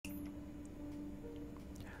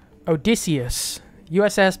Odysseus,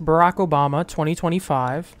 USS Barack Obama,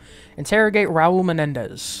 2025. Interrogate Raul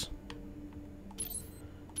Menendez.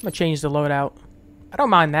 I'm gonna change the loadout. I don't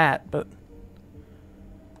mind that, but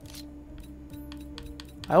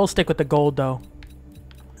I will stick with the gold though.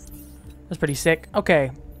 That's pretty sick.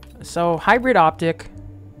 Okay, so hybrid optic.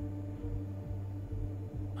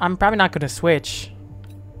 I'm probably not gonna switch.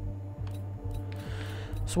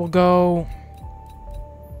 So we'll go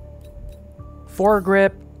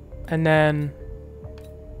foregrip and then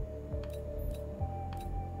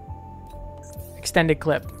extended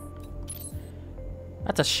clip.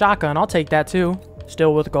 That's a shotgun. I'll take that too.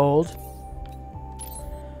 Still with gold.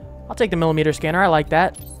 I'll take the millimeter scanner. I like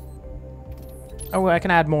that. Oh, I can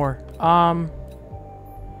add more.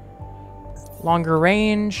 Longer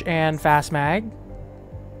range and fast mag.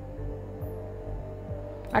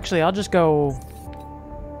 Actually, I'll just go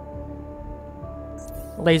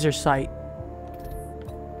laser sight.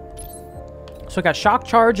 So I got shock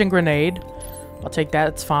charge and grenade. I'll take that.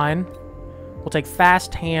 It's fine. We'll take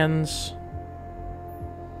fast hands.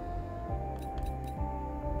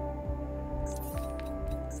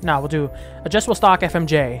 No, we'll do adjustable stock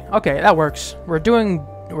FMJ. Okay, that works.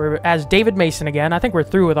 We're as David Mason again. I think we're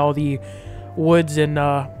through with all the Woods and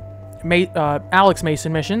Alex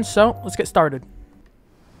Mason missions, so let's get started.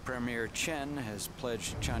 Premier Chen has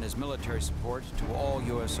pledged China's military support to all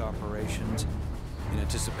U.S. operations in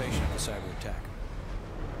anticipation of a cyber attack.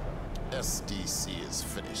 SDC is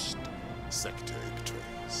finished, Secretary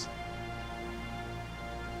Petraeus.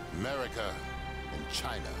 America and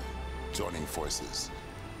China joining forces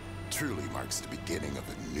truly marks the beginning of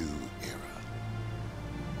a new era.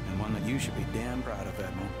 And one that you should be damn proud of,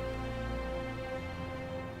 Admiral.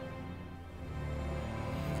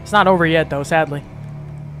 It's not over yet, though, sadly.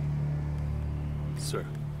 Sir.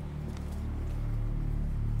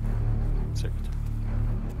 Secretary.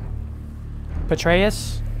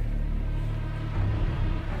 Petraeus.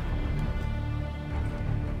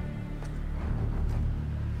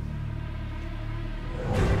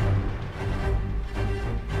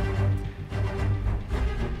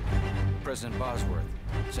 President Bosworth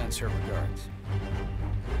sends her regards.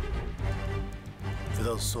 For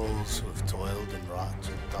those souls who have toiled and wrought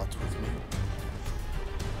and thought with me,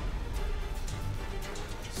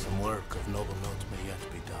 some work of noble note may yet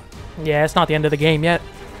be done. Yeah, it's not the end of the game yet.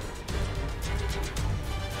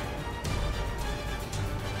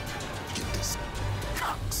 Get this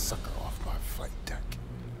cocksucker off my flight deck.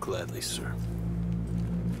 Gladly, sir.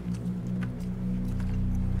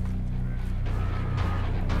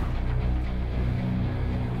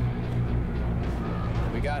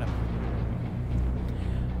 We got him.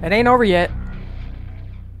 It ain't over yet.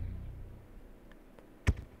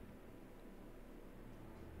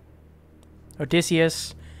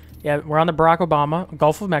 Odysseus. Yeah, we're on the Barack Obama,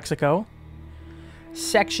 Gulf of Mexico.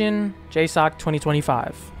 Section JSOC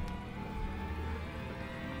 2025.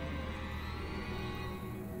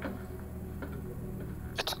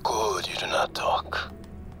 It's good you do not talk.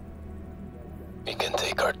 We can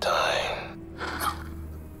take our time.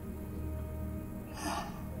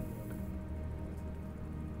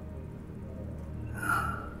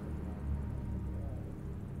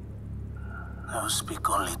 I will speak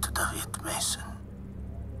only to David Mason.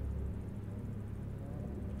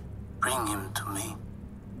 Bring him to me.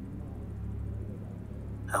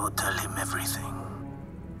 I will tell him everything.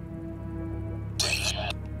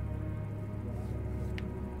 David.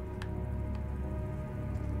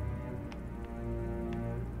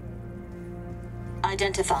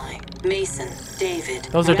 Identify Mason, David.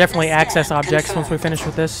 Those are definitely access Scan objects once we confirmed. finish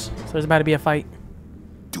with this. So there's about to be a fight.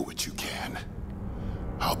 Do what you can.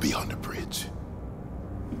 I'll be on the bridge.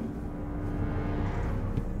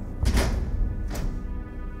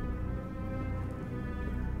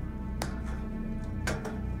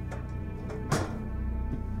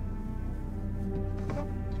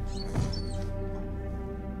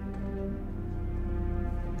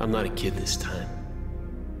 I'm not a kid this time.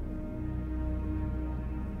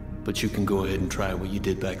 But you can go ahead and try what you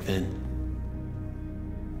did back then.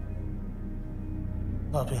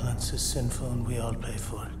 Opulence is sinful and we all pay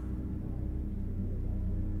for it.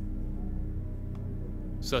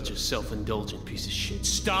 Such a self-indulgent piece of shit.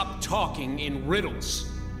 Stop talking in riddles!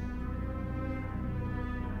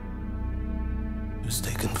 It was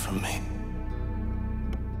taken from me.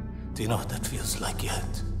 Do you know what that feels like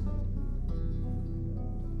yet?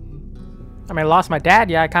 I mean, I lost my dad.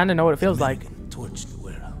 Yeah, I kind of know what it feels like. Torched the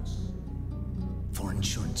warehouse. For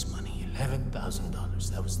insurance money,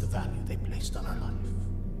 $11,000. That was the value they placed on her life.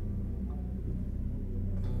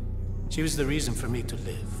 She was the reason for me to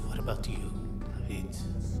live. What about you, David?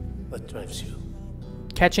 What drives you?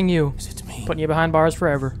 Catching you. Is it me? Putting you behind bars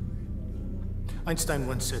forever. Einstein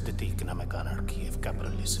once said that the economic anarchy of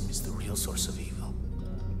capitalism is the real source of evil.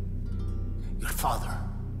 Your father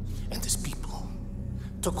and his people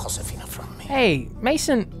took Josefina from me. Hey,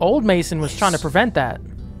 Mason, old Mason was trying to prevent that.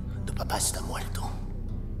 Tu papá está muerto.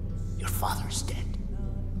 Your father is dead.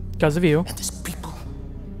 Because of you. And his people.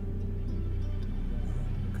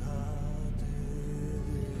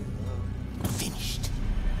 Finished.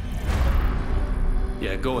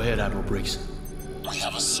 Yeah, go ahead, Admiral Briggs. We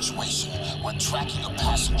have a situation. We're tracking a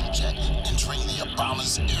passenger jet entering the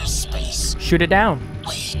Obama's airspace. Shoot it down.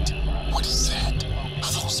 Wait, what is that?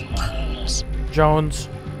 Are those birds? Jones.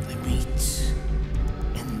 The meat.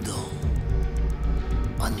 Endo.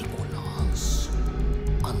 Nicholas.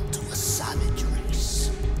 Unto a savage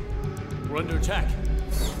race. We're under attack.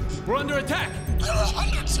 We're under attack! There are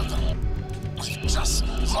hundreds of them. We've just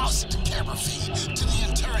lost the camera feed to the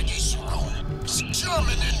interrogation room. Secure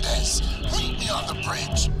Menendez. Meet me on the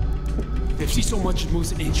bridge. If he so much as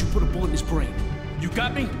moves an inch, you put a bullet in his brain. You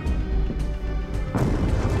got me?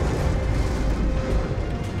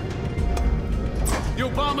 The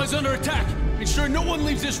Obama's under attack. Ensure no one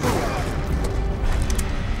leaves this room.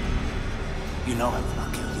 You know I will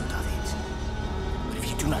not kill you, David. But if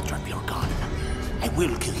you do not drop your gun, I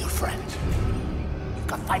will kill your friend. You've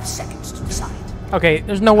got 5 seconds to decide. Okay,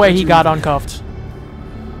 there's no way he got uncuffed.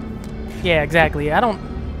 Yeah, exactly. I'm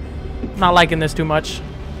not liking this too much.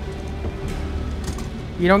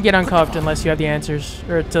 You don't get uncuffed unless you have the answers.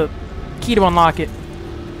 Or the key to unlock it.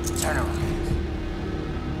 Turn around.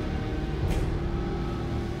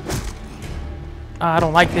 I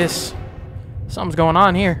don't like this. Something's going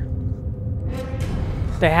on here.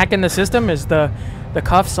 They hacking the system? Is the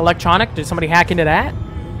cuffs electronic? Did somebody hack into that?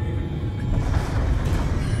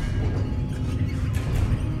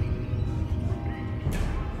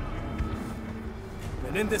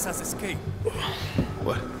 Menendez has escaped.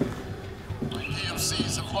 What?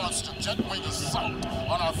 PMCs have launched a jet-wing assault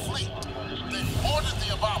on our fleet. They've boarded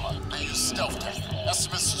the Obama. They use stealth tech.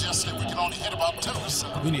 Estimates suggest that we can only hit about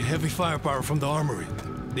 10%. We need heavy firepower from the armory.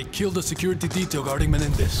 They killed the security detail guarding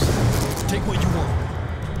Menendez. Take what you want.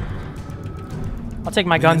 I'll take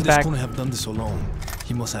my guns back. Menendez couldn't have done this alone.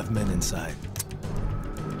 He must have men inside.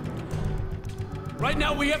 Right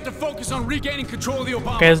now, we have to focus on regaining control of the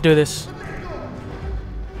Obama. Okay, let's do this.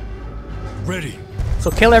 Ready. So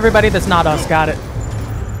kill everybody that's not us. Got it.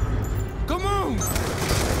 Come on!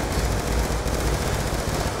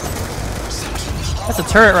 That's a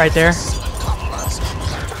turret right there.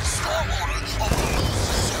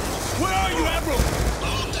 Where are you, Admiral?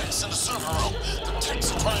 Techs in the server room. The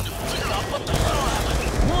techs are trying to figure out what the hell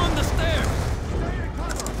happened. We're on the stairs.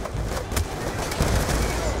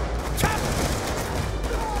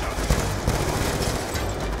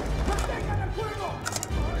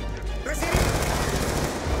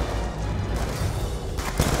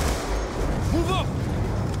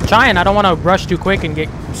 Trying. I don't want to rush too quick and get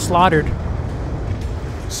slaughtered.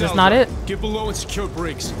 That's not it. Get below and secure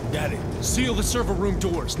Briggs. Got it. Seal the server room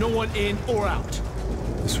doors. No one in or out.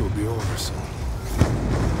 This will be over soon.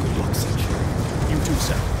 Good luck, Century. You too,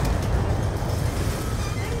 Sal.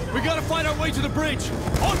 We gotta find our way to the bridge.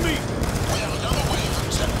 On me! We have another wave of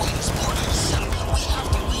jet wings boarding the ship. We have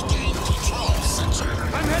to regain control, Century.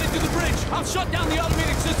 I'm headed to the bridge. I'll shut down the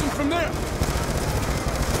automated system from there.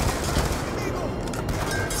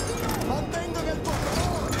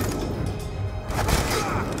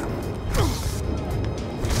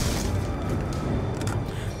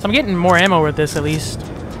 So I'm getting more ammo with this at least.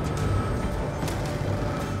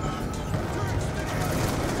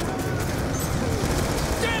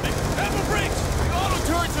 Damn it! Admiral Briggs! The auto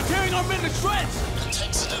turrets are tearing our men to shreds! The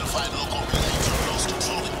techs identified local relay terminals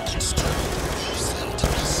controlling external. Use them to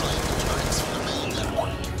isolate the turrets from the main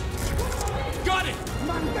network. Got it!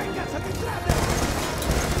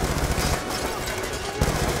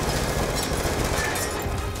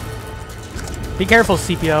 Be careful,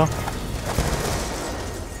 CPO.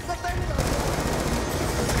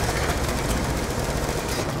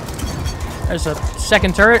 There's a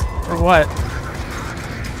second turret, or what?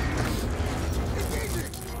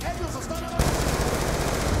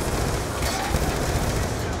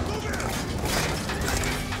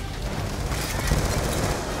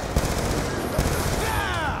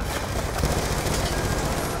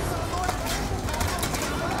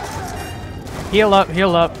 Heal up,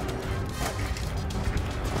 heal up.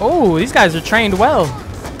 Oh, these guys are trained well.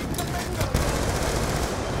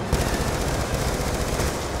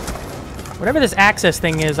 Whatever this access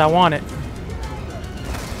thing is, I want it.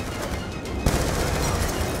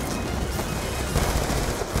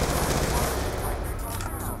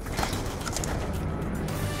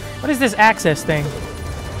 What is this access thing?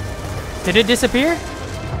 Did it disappear?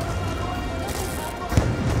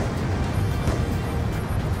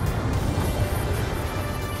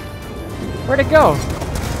 Where'd it go?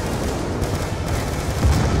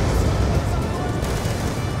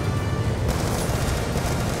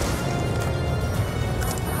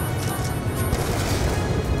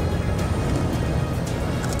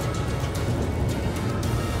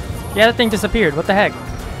 Yeah, that thing disappeared. What the heck?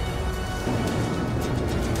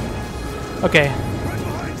 Okay.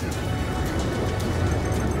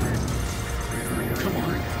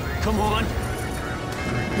 Come on.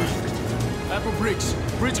 Admiral Briggs,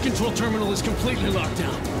 bridge control terminal is completely locked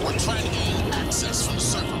down. We're trying to gain access from the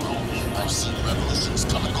server room. I've seen revolutions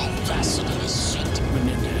come and go faster than this shit.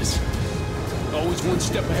 Menendez. Always one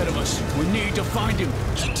step ahead of us. We need to find him.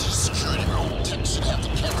 Get to the security room. Tech should have the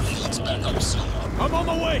camera feeds back up soon. I'm on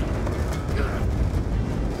my way.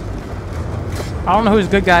 I don't know who's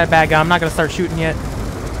good guy or bad guy. I'm not gonna start shooting yet.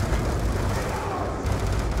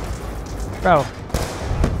 Bro.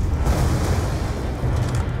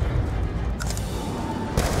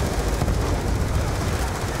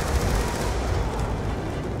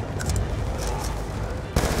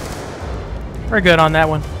 We're good on that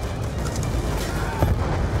one.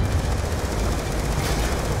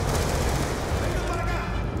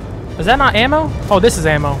 Is that not ammo? Oh, this is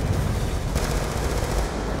ammo.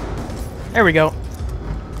 There we go.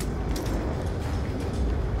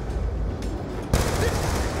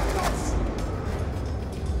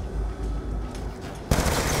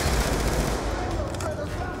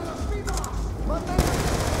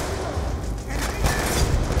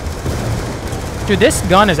 Dude, this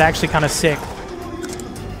gun is actually kind of sick.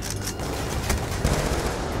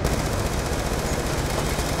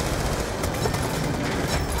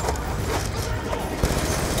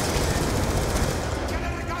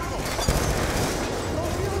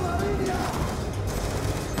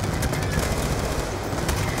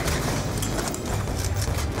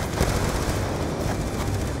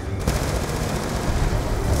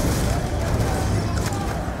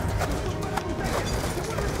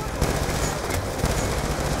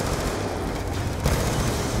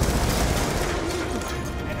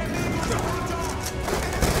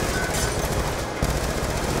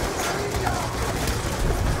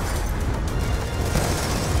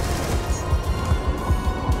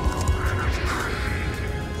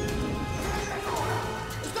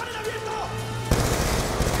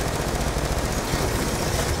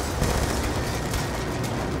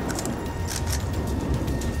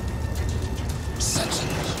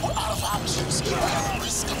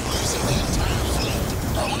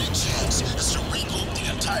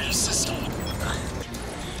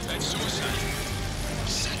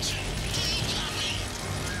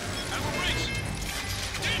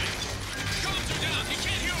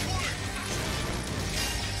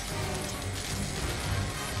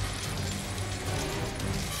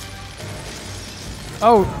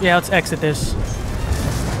 Oh, yeah, let's exit this.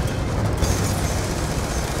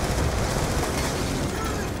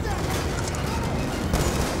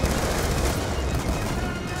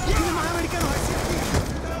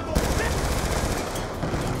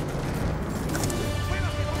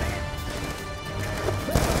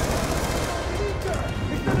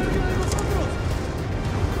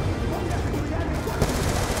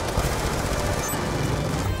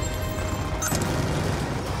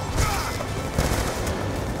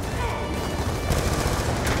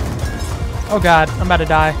 Oh god, I'm about to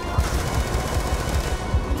die.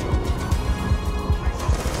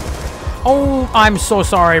 Oh, I'm so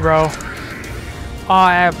sorry, bro. Oh,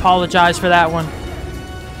 I apologize for that one.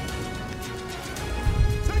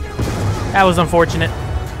 That was unfortunate.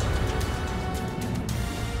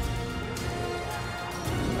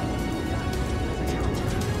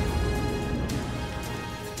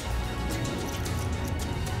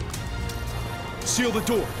 Seal the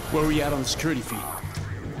door. Where are we at on the security feed?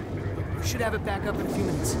 Should have it back up in a few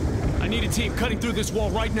minutes. I need a team cutting through this wall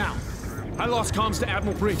right now. I lost comms to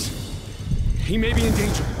Admiral Briggs. He may be in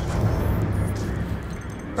danger.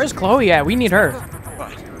 Where's Chloe at? We need her.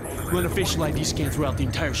 Right. Run a facial ID scan throughout the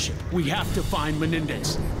entire ship. We have to find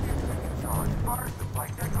Menendez.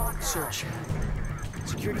 Search.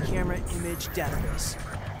 Security camera image database.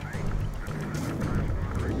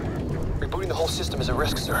 Rebooting the whole system is a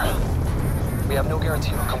risk, sir. We have no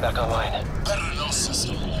guarantee it'll come back online. Better than no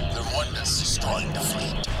system than one that's destroying the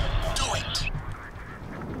fleet. Do it!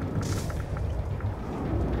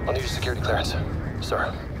 I'll need your security clearance,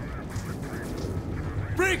 sir.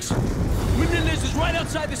 Briggs! Menendez is right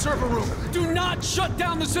outside the server room. Do not shut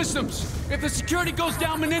down the systems. If the security goes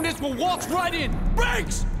down, Menendez will waltz right in.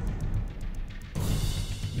 Briggs!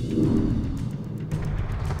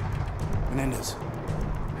 Menendez.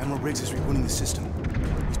 Admiral Briggs is rebooting the system.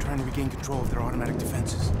 He's trying to regain control of their automatic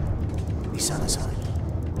defenses. He's Salazar.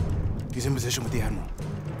 He's in position with the Admiral.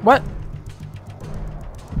 What?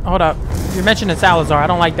 Hold up. You're mentioning Salazar. I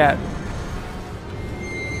don't like that.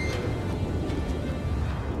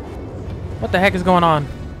 What the heck is going on?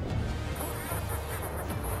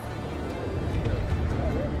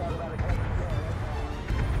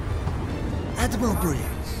 Admiral Briggs.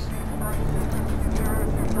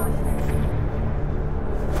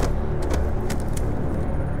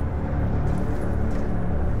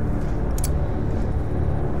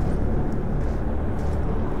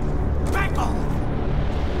 Back off!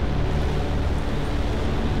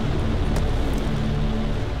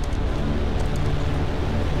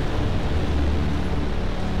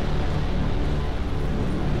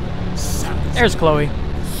 There's Chloe.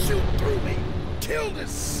 Shoot through me! Kill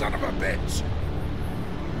this son of a bitch!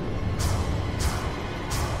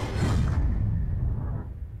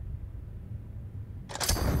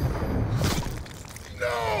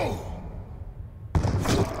 No!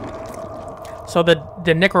 So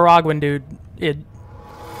the Nicaraguan dude,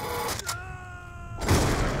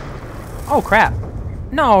 oh crap.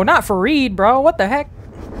 No, not Fareed, bro. What the heck?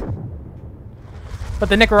 But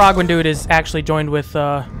the Nicaraguan dude is actually joined with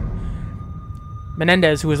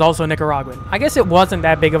Menendez, who is also Nicaraguan. I guess it wasn't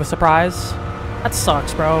that big of a surprise. That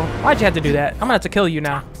sucks, bro. Why'd you have to do that? I'm gonna have to kill you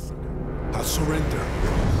now. I'll surrender.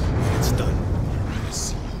 It's done. Rather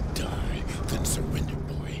see you die than surrender,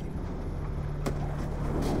 boy.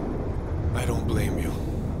 I don't blame you.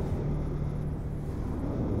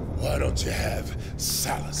 Why don't you have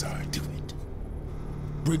Salazar do it?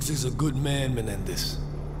 Briggs is a good man, Menendez.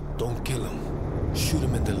 Don't kill him. Shoot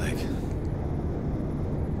him in the leg.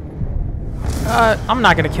 I'm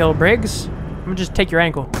not gonna kill Briggs. I'm gonna just take your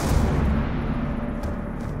ankle.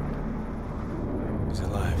 He's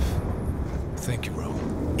alive. Thank you, Raul.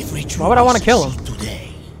 If we Why would I want to kill him? succeed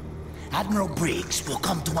today, Admiral Briggs will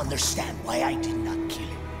come to understand why I did not kill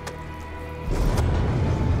him.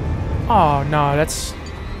 Oh no, that's...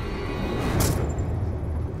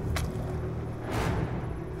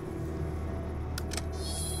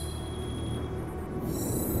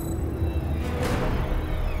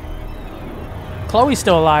 Chloe's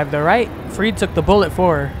still alive though, right? Fareed took the bullet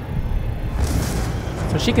for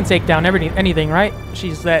her. So she can take down anything, right?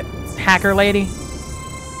 She's that hacker lady.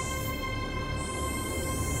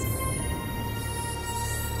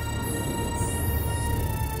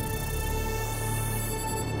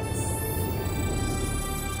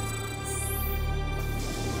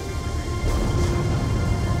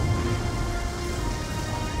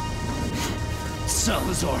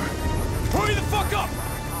 Salazar! Hurry the fuck up!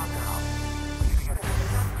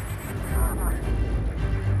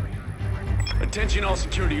 Attention all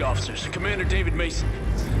security officers. Commander David Mason.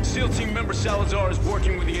 SEAL team member Salazar is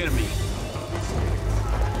working with the enemy.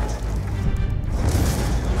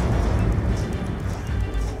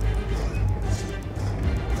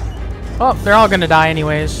 Oh, they're all gonna die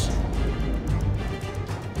anyways.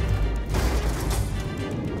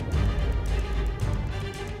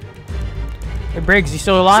 Hey Briggs, you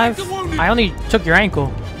still alive? I only took your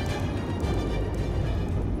ankle.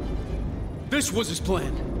 This was his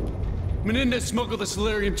plan. Menendez smuggled the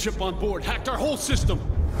Solarium chip on board, hacked our whole system.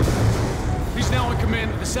 He's now in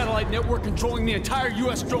command of the satellite network controlling the entire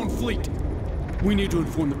US drone fleet. We need to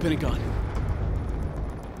inform the Pentagon.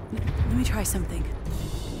 Let me try something.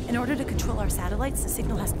 In order to control our satellites, the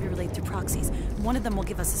signal has to be relayed through proxies. One of them will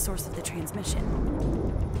give us the source of the transmission.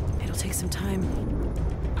 It'll take some time.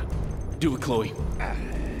 Do it, Chloe.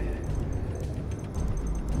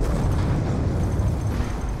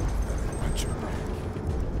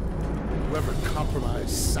 Whoever compromised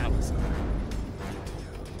Salazar.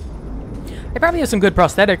 They probably have some good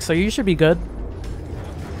prosthetics, so you should be good.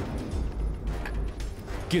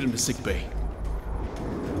 Get him to sickbay.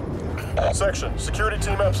 Section, Security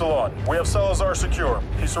Team Epsilon. We have Salazar secure.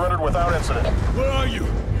 He surrendered without incident. Where are you?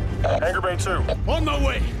 Hangar Bay 2. On my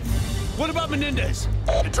way. What about Menendez?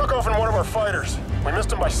 He took off in one of our fighters. We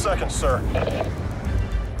missed him by seconds, sir.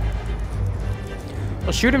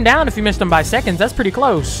 Well, shoot him down if you missed him by seconds. That's pretty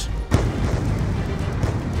close.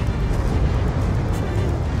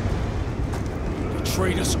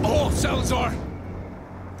 Betrayed us all, Salazar!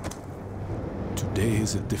 Today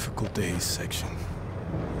is a difficult day, Section.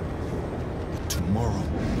 But tomorrow,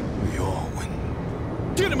 we all win.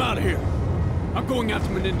 Get him out of here! I'm going after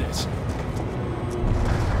Menendez.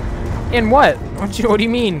 In what? What do you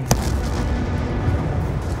mean?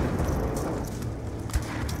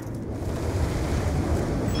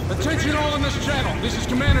 Attention all on this channel. This is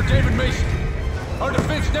Commander David Mason. Our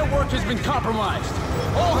defense network has been compromised.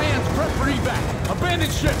 All hands prep for evac.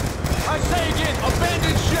 Abandon ship. I say again,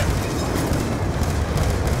 abandon ship.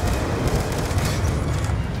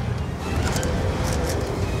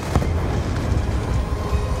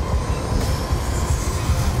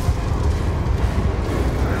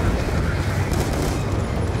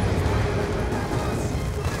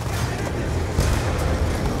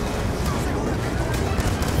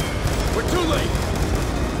 We're too late.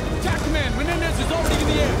 Attack command, Menendez is already in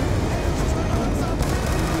the air.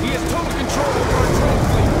 He has total control over our drone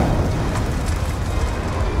fleet.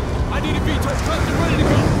 I need a VTOL prepped and ready to go.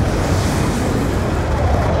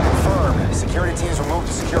 Confirmed. Security teams will move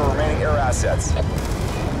to secure remaining air assets.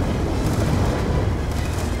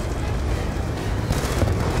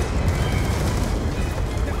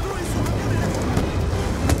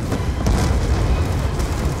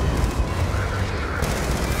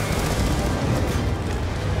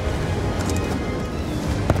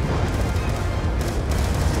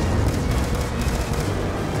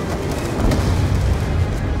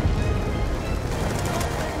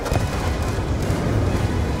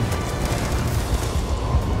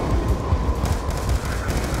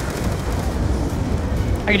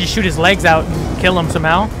 I could just shoot his legs out and kill him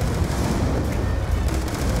somehow.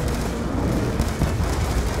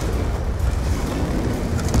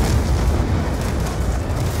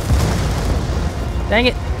 Dang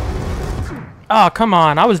it. Oh, come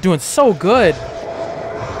on. I was doing so good.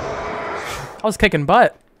 I was kicking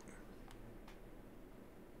butt.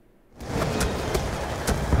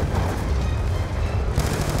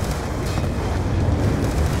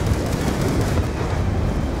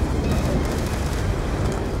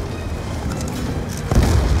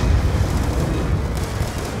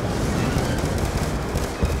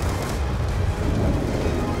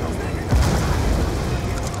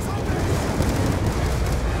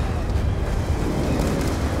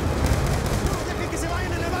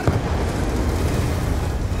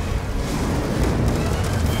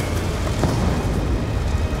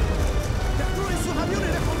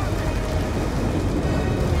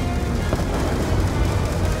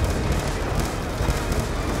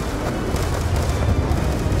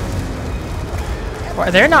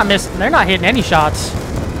 They're not missing. They're not hitting any shots.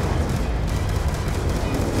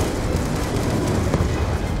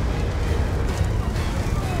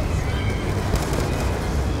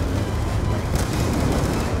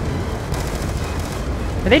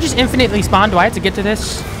 Are they just infinitely spawn? Do I have to get to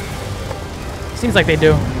this? Seems like they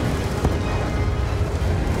do.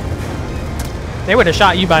 They would have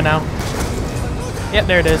shot you by now. Yep,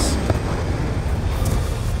 there it is.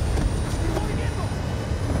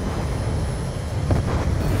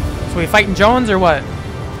 So we fighting Jones or what?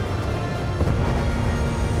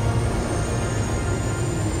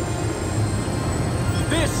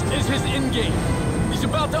 This is his endgame. He's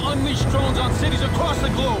about to unleash drones on cities across the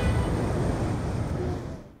globe.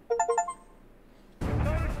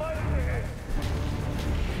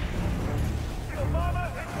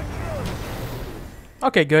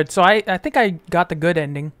 Okay, good. So I think I got the good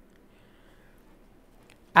ending.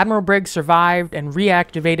 Admiral Briggs survived and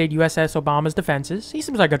reactivated USS Obama's defenses. He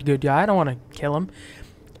seems like a good guy. I don't want to kill him.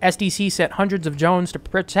 SDC sent hundreds of drones to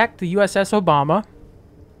protect the USS Obama.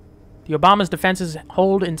 The Obama's defenses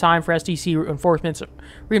hold in time for SDC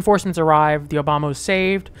reinforcements arrive. The Obama was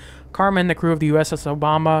saved. Carmen, the crew of the USS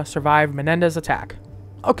Obama, survived Menendez attack.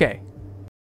 Okay.